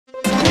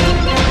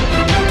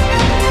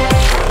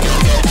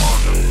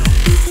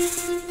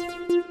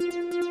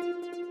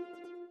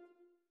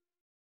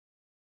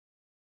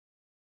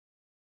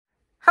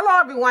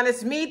everyone,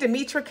 it's me,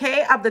 Demetra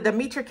K of the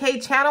Demetra K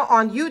channel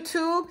on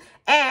YouTube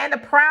and a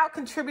proud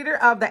contributor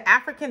of the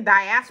African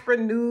Diaspora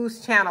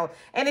News channel.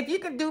 And if you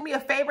can do me a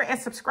favor and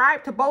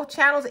subscribe to both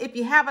channels if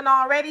you haven't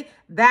already,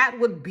 that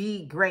would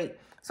be great.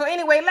 So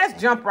anyway,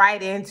 let's jump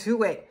right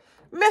into it.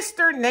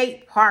 Mr.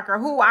 Nate Parker,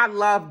 who I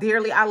love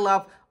dearly, I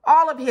love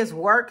all of his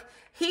work.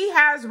 He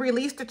has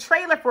released a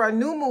trailer for a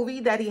new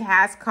movie that he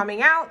has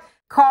coming out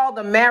called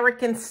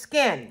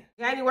AmericanSkin,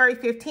 January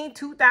 15,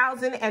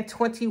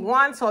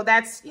 2021. So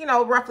that's,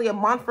 roughly a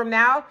month from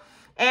now.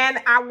 And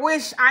I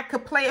wish I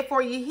could play it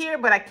for you here,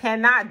 but I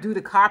cannot due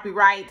to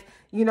copyright,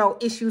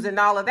 issues and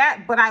all of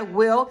that. But I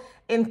will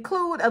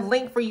include a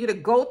link for you to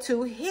go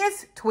to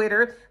his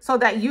Twitter so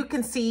that you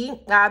can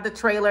see the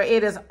trailer.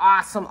 It is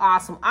awesome,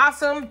 awesome,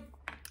 awesome.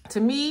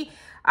 To me,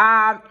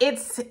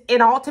 it's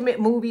an ultimate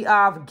movie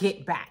of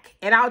Get Back.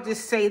 And I'll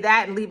just say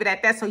that and leave it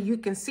at that so you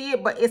can see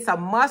it. But it's a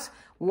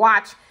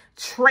must-watch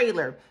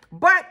trailer.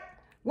 But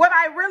what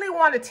I really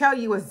want to tell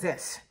you is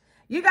this.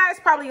 You guys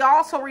probably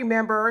also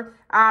remember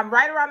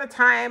right around the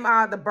time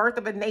The Birth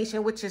of a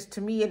Nation, which is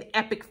to me an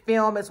epic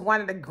film. It's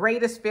one of the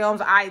greatest films.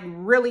 I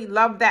really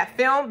love that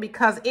film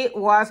because it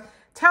was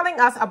telling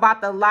us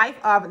about the life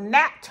of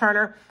Nat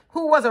Turner,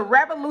 who was a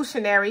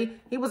revolutionary.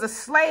 He was a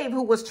slave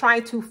who was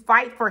trying to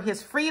fight for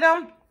his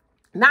freedom.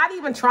 Not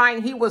even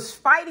trying, he was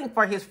fighting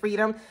for his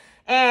freedom.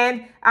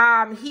 And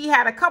he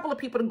had a couple of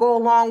people to go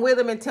along with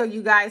him until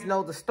you guys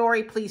know the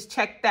story. Please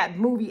check that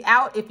movie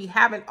out if you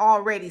haven't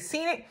already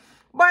seen it.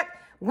 But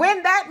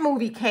when that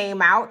movie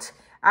came out,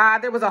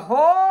 there was a whole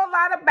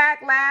lot of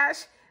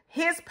backlash.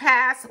 His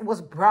past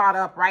was brought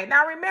up, right?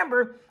 Now,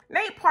 remember,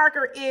 Nate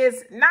Parker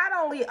is not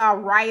only a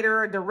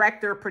writer,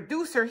 director,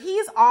 producer,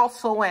 he's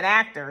also an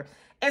actor.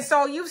 And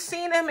so you've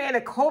seen him in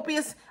a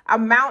copious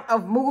amount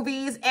of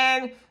movies,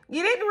 and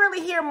you didn't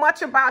really hear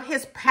much about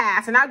his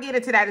past. And I'll get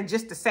into that in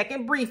just a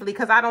second briefly,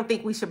 because I don't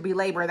think we should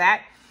belabor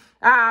that.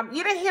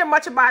 You didn't hear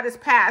much about his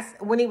past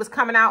when he was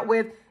coming out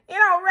with,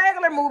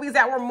 regular movies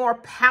that were more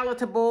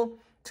palatable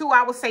to,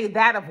 I would say,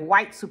 that of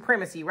white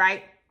supremacy,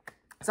 right?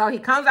 So he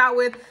comes out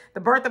with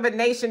The Birth of a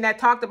Nation that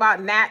talked about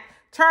Nat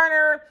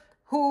Turner,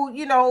 who,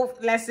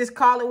 let's just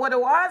call it what it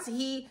was.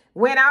 He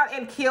went out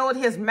and killed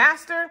his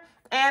master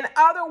and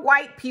other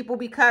white people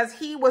because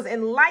he was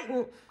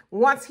enlightened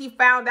once he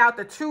found out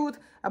the truth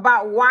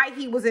about why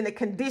he was in the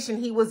condition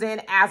he was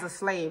in as a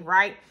slave,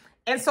 right?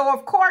 And so,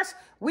 of course,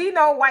 we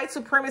know white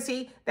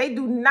supremacy, they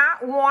do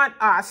not want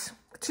us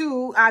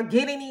to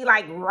get any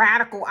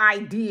radical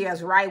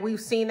ideas, right? We've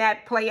seen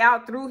that play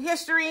out through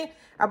history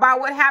about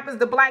what happens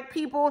to black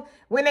people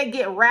when they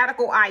get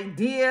radical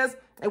ideas.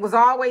 It was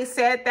always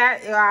said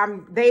that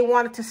they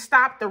wanted to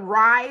stop the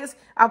rise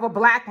of a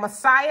black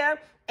messiah,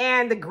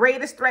 and the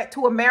greatest threat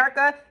to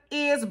America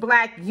is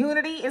black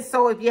unity. And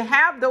so if you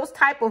have those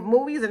type of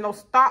movies and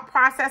those thought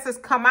processes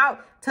come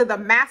out to the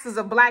masses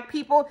of black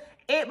people,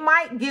 it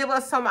might give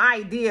us some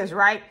ideas,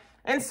 right?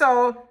 And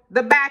so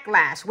the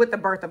backlash with The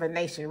Birth of a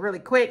Nation, really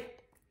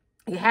quick,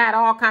 you had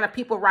all kind of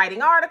people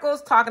writing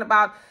articles talking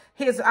about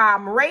his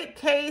rape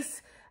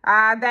case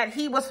that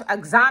he was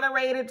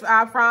exonerated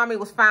from. He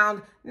was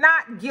found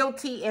not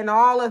guilty and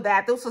all of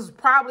that. This was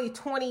probably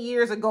 20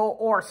 years ago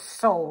or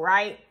so,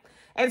 right?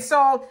 And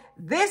so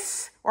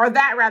this or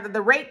that, rather,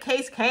 the rape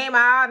case came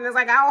out and it's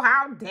like, oh,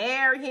 how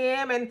dare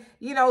him? And,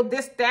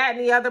 this, that, and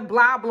the other,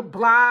 blah, blah,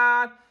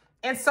 blah.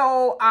 And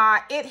so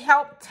it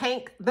helped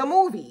tank the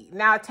movie.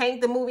 Now, it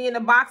tanked the movie in the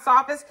box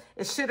office.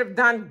 It should have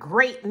done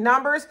great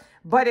numbers,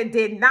 but it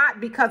did not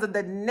because of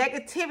the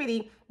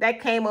negativity that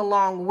came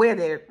along with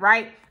it,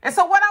 right? And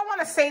so what I want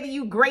to say to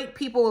you great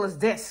people is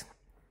this.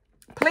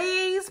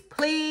 Please,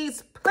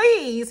 please,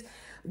 please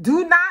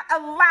do not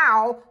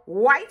allow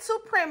white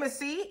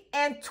supremacy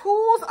and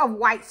tools of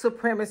white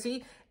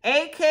supremacy,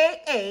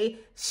 aka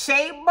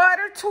Shea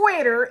Butter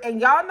Twitter,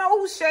 and y'all know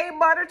who Shea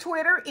Butter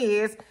Twitter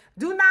is.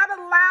 Do not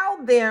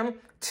allow them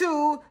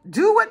to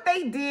do what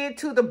they did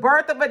to The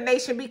Birth of a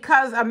Nation,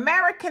 because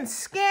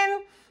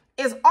AmericanSkin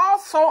is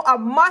also a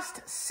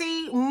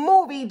must-see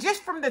movie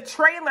just from the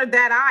trailer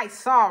that I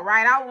saw,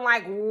 right? I'm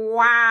like,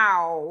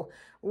 wow,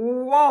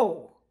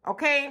 whoa,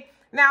 okay?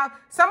 Now,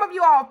 some of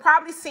you all have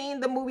probably seen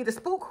the movie The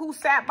Spook Who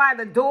Sat by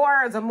the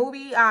Door. It's a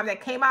movie that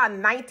came out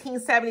in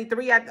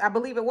 1973, I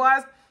believe it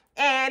was.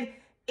 And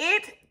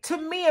it, to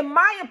me, in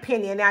my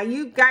opinion, now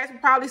you guys have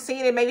probably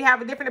seen it, maybe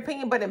have a different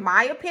opinion, but in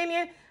my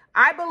opinion,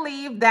 I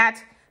believe that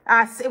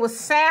it was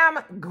Sam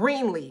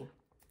Greenlee.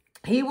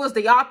 He was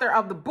the author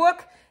of the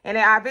book, and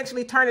it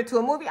eventually turned into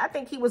a movie. I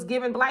think he was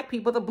giving black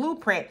people the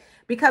blueprint,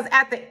 because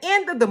at the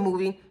end of the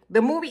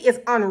movie is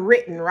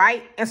unwritten,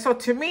 right? And so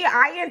to me,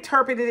 I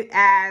interpreted it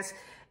as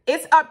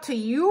it's up to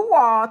you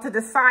all to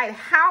decide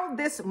how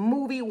this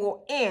movie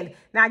will end.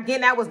 Now,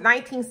 again, that was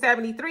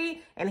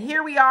 1973, and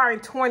here we are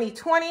in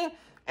 2020.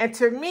 And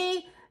to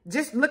me,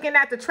 just looking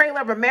at the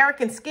trailer of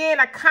AmericanSkin,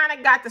 I kind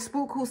of got the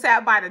Spook Who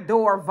Sat by the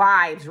Door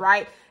vibes,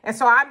 right? And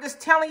so I'm just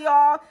telling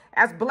y'all,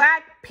 as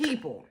black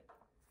people,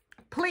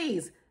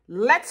 please,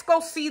 let's go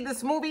see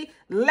this movie.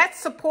 Let's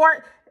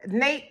support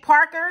Nate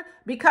Parker,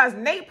 because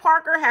Nate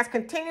Parker has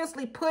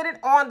continuously put it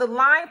on the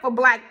line for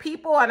Black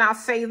people. And I'll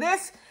say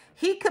this,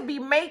 he could be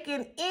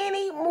making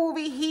any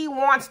movie he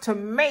wants to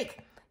make.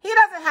 He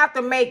doesn't have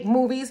to make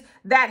movies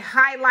that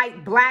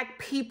highlight Black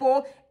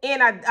people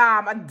in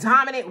a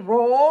dominant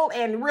role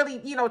and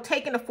really, you know,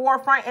 taking the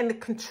forefront and the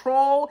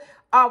control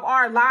of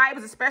our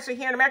lives, especially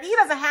here in America. He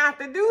doesn't have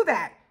to do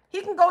that.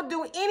 He can go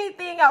do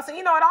anything else. And,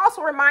 you know, it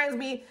also reminds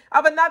me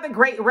of another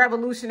great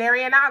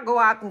revolutionary, and I'll go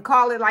out and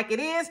call it like it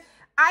is,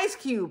 Ice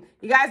Cube.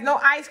 You guys know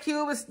Ice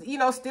Cube is, you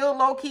know, still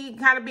low-key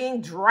kind of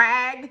being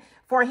dragged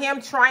for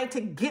him trying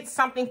to get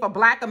something for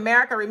Black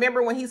America.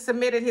 Remember when he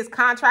submitted his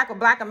contract with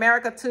Black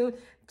America to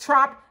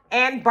Trump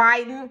and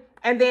Biden?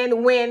 And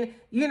then when,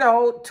 you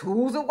know,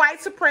 tools of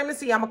white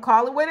supremacy, I'm going to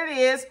call it what it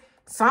is,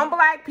 some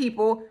Black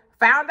people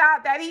found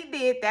out that he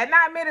did that.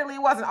 Now, admittedly,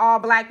 it wasn't all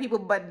Black people,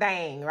 but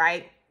dang,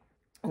 right?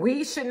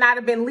 We should not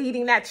have been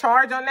leading that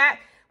charge on that.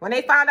 When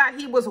they found out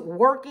he was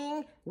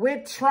working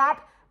with Trump,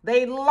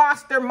 they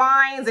lost their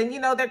minds and, you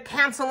know, they're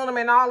canceling him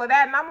and all of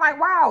that. And I'm like,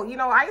 wow, you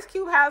know, Ice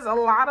Cube has a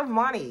lot of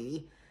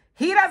money.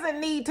 He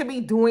doesn't need to be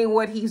doing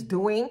what he's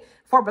doing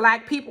for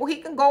Black people. He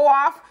can go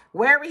off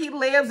wherever he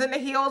lives in the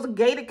hills,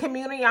 gated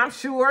community, I'm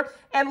sure,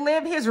 and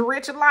live his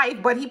rich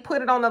life. But he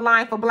put it on the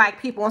line for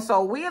Black people. And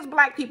so we as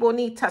Black people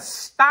need to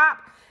stop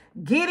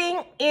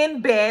getting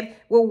in bed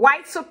with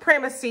white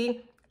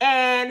supremacy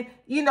and,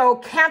 you know,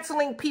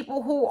 canceling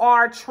people who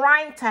are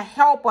trying to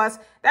help us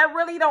that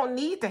really don't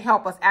need to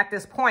help us at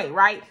this point,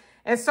 right?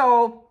 And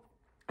so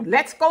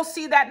let's go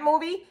see that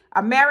movie,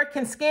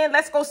 American Skin.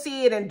 Let's go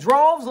see it in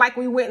droves like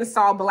we went and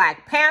saw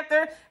Black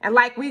Panther and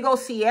like we go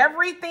see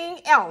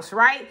everything else,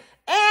 right?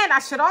 And I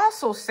should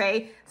also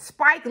say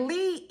Spike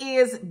Lee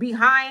is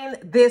behind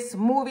this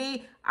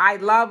movie. I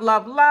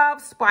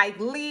love Spike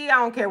Lee. I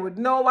don't care what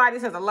nobody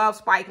says. I love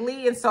Spike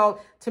Lee. And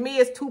so to me,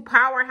 it's two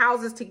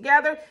powerhouses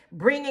together,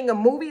 bringing a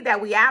movie that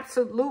we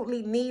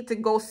absolutely need to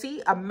go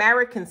see,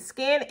 American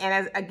Skin.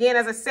 And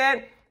as I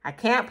said, I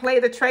can't play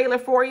the trailer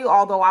for you,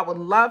 although I would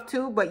love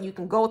to, but you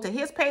can go to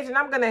his page and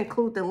I'm going to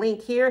include the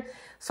link here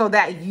so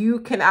that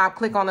you can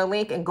click on the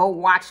link and go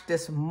watch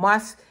this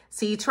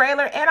must-see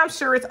trailer. And I'm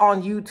sure it's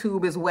on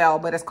YouTube as well,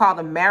 but it's called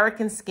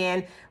American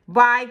Skin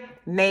by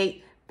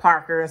Nate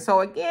Parker. And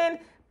so again,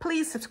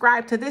 please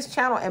subscribe to this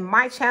channel and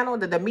my channel,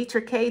 the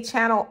Demetra K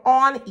channel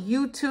on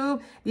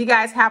YouTube. You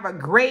guys have a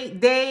great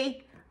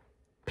day.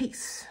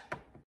 Peace.